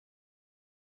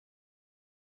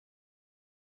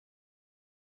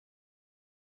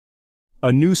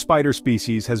A new spider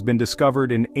species has been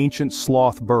discovered in ancient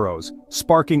sloth burrows,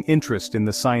 sparking interest in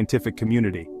the scientific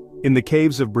community. In the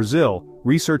caves of Brazil,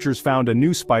 researchers found a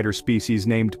new spider species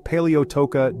named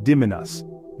Paleotoca diminas.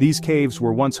 These caves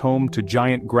were once home to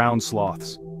giant ground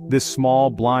sloths. This small,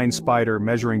 blind spider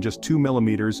measuring just 2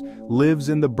 millimeters lives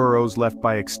in the burrows left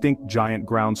by extinct giant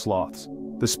ground sloths.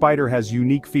 The spider has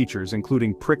unique features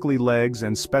including prickly legs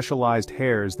and specialized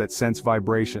hairs that sense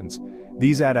vibrations.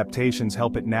 These adaptations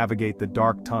help it navigate the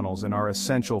dark tunnels and are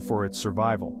essential for its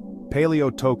survival.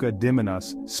 Paleotoca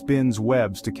diminas spins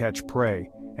webs to catch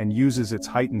prey and uses its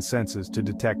heightened senses to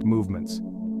detect movements.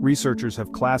 Researchers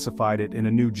have classified it in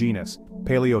a new genus,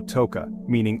 Paleotoca,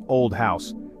 meaning old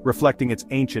house, reflecting its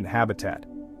ancient habitat.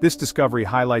 This discovery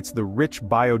highlights the rich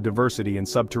biodiversity in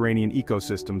subterranean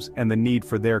ecosystems and the need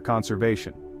for their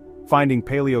conservation. Finding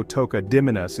Paleotoca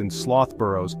diminas in sloth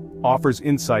burrows offers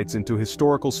insights into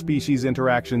historical species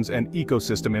interactions and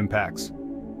ecosystem impacts.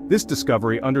 This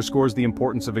discovery underscores the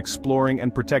importance of exploring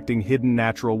and protecting hidden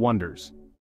natural wonders.